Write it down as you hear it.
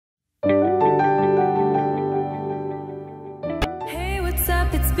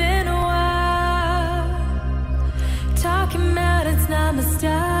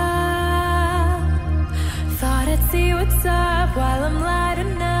while I'm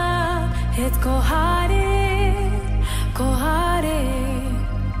lighting up. It's cold-hearted, cold-hearted.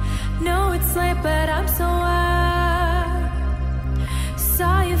 No, it's late, but I'm so wild.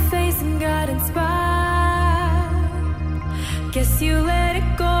 Saw your face and got inspired. Guess you let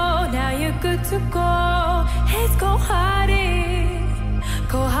it go, now you're good to go. It's cold-hearted,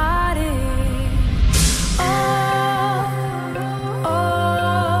 cold-hearted. Oh,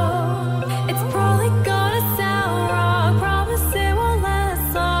 oh, it's probably gonna sound wrong. Promise it won't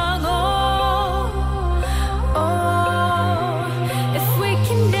last long. Oh, oh, if we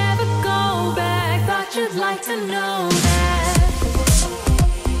can never go back, thought you'd like to know that.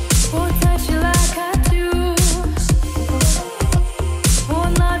 Won't touch you like I do.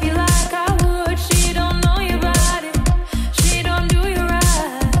 Won't love you like I would. She don't know your body. She don't do you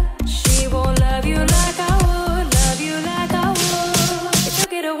right. She won't love you like I would. Love you like I would. It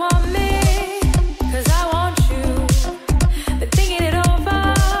took you to want me, 'cause I want you. Been thinking it over,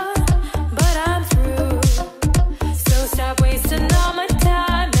 but I'm through. So stop wasting all my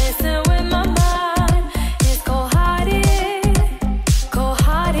time, messing with my mind. It's cold-hearted,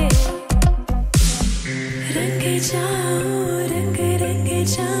 cold-hearted.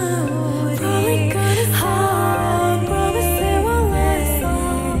 Probably gonna sound, promise it won't last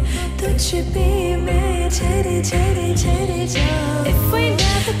long. Don't you be me, cherry, cherry, cherry, jump. If we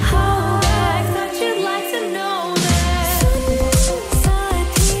never go back, thought you'd like to know that.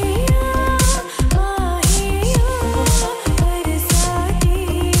 Sahiya, mahiya, bade sahi,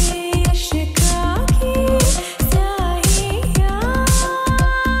 shikaki, sahiya.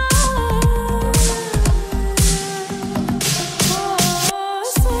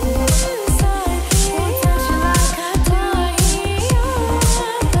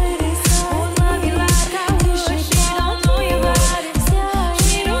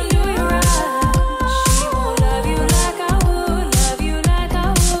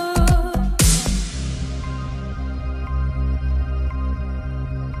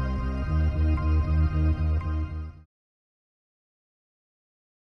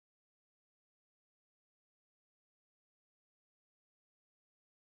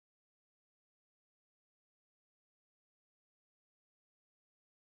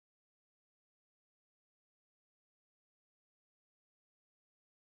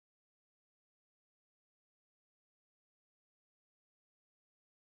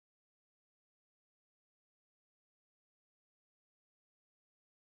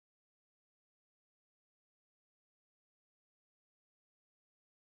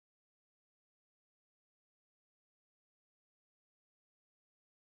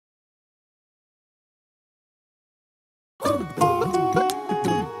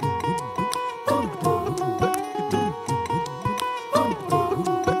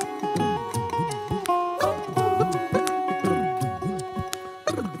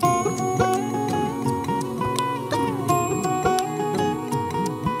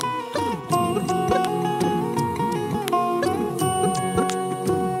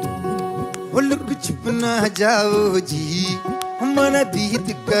 Look छुप ना जाओ जी, मन बीत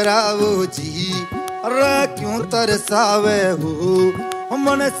कराओ जी। रा क्यों तरसावे हो,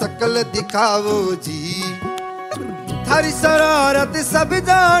 मन सकल दिखाओ जी। थारी शरारत सब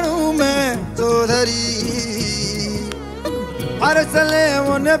जानू मैं तो धरी, हर सले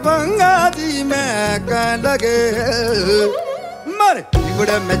मुने बंगा दी मैं कह लगे। मर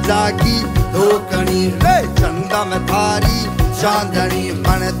बिगड़े में जागी दो कणी रे, चंदा में थारी चांदनी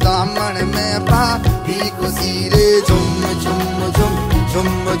मन दामन में बाती खुशी रे। झुम झुम झुम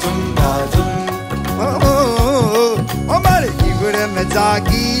झुम झुम बाजुम, ओ मारे बिगड़े में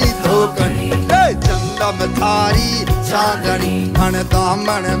जागी दो कणी रे, चंदा में थारी चांदनी मन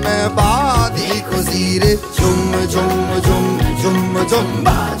दामन में बाती खुशी रे। झुम झुम झुम झुम झुम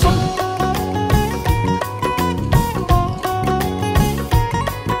बाजुम।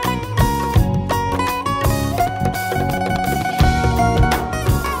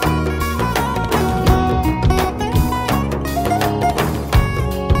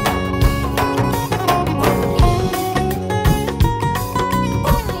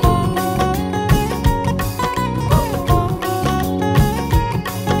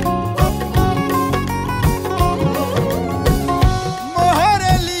 मोहर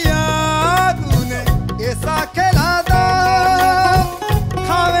ली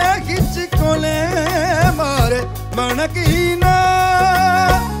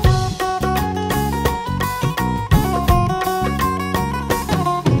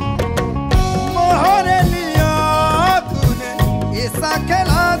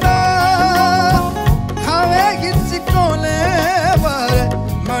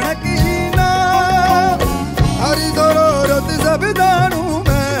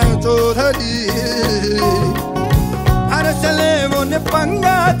मन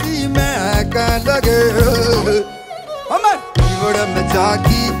पंगा दी मैं कह लगे अमर इवड़ में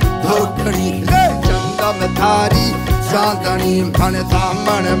जागी धोखनी ले चंदा में थारी चांदनी मन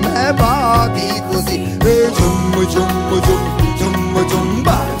दामन में बादी खुशी रे झुम झुम झुम झुम झुम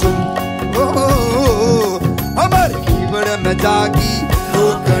बा झुम ओ अमर इवड़ में जागी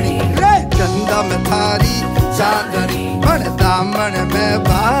धोखनी ले चंदा में थारी चांदनी मन दामन में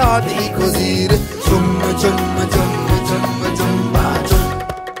बादी खुशी रे झुम झुम झुम झुम झुम बा झुम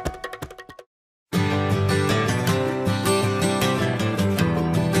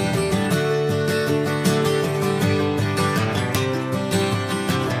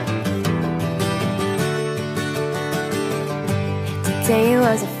Today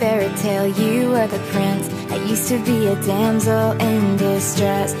was a fairy tale, you were the prince. I used to be a damsel in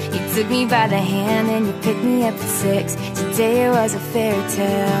distress. You took me by the hand and you picked me up at 6. Today was a fairy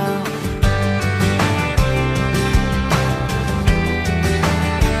tale.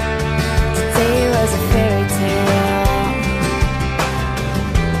 Today was a fairy tale.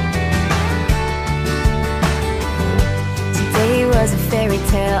 Today was a fairy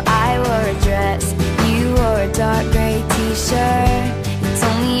tale. I wore a dress, you wore a dark gray t-shirt. You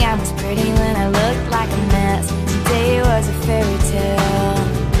told me I was pretty when I looked like a mess. Today was a fairy tale.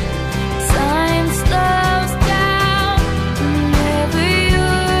 Time slows down whenever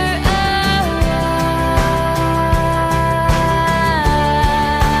you're around.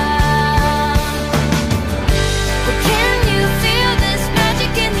 Well, can you feel this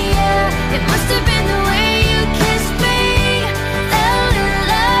magic in the air? It must have been the way you kissed me. Fell in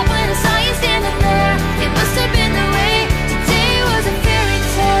love when I saw you standing there. It must have been the way. Today was a fairy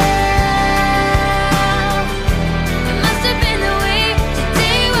tale. It must have been the way.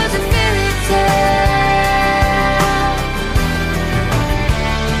 Today was a fairy tale.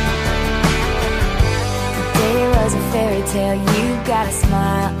 Today was a fairy tale. You got a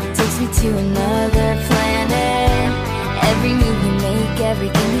smile, takes me to another planet. Every move you make,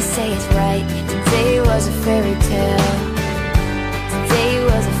 everything you say is right. Today was a fairy tale. Today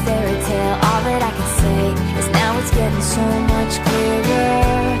was a fairy tale. All that I can say is now it's getting so much clearer.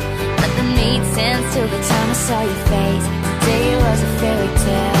 Nothing made sense till the time I saw your face. Today was a fairy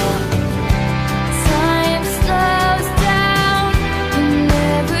tale. Time slows down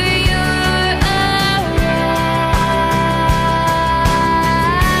whenever you're around.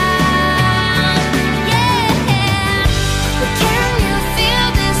 Yeah. But can you feel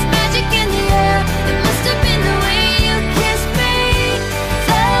this magic in the air? It must have been the way you kissed me.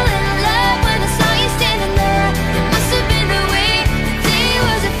 Fell in love when I saw you standing there. It must have been the way. Today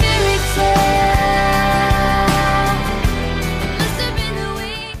was a fairy tale. It must have been the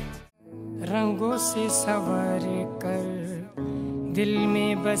way. रंगों से सवर कर दिल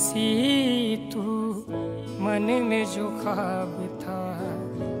में बसी तू, मन में जो ख्वाब था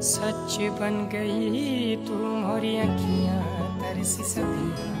सच बन गई तू। मोरी अखियाँ तरसी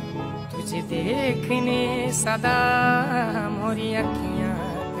सदियाँ तुझे देखने सदा, मोरी अखियाँ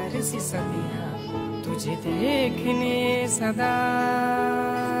तरसी सदियाँ तुझे देखने सदा।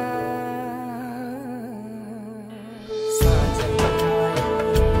 साजन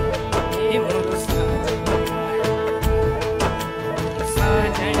ये मोर साजन,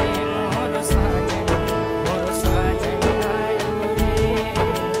 साजन मोर साजन, मोर साजन आयो रे,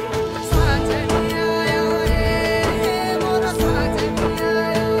 साजन आयो रे, मोर साजन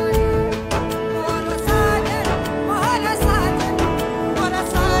आयो रे, मोर साजन, मोर साजन, मोर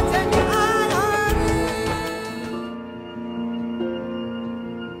साजन आयो रे।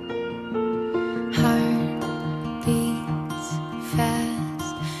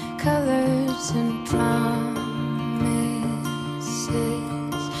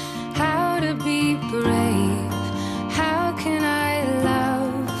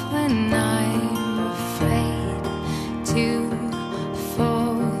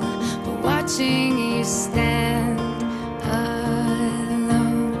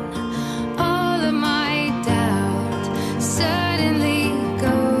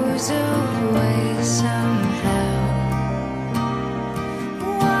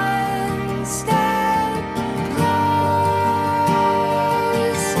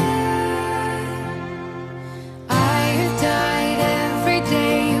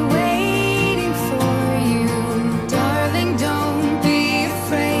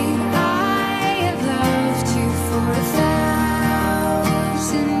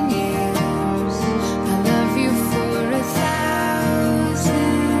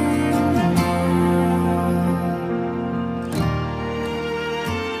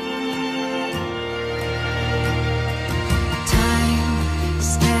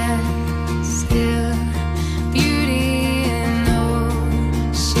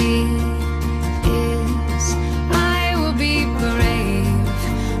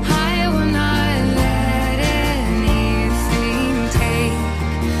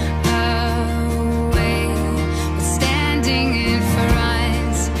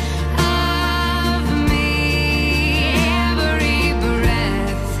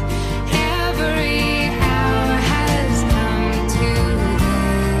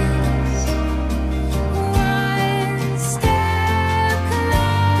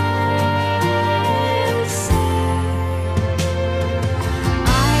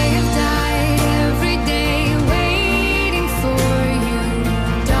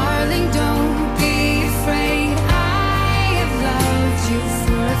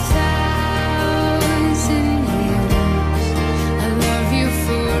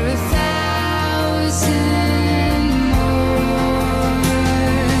 say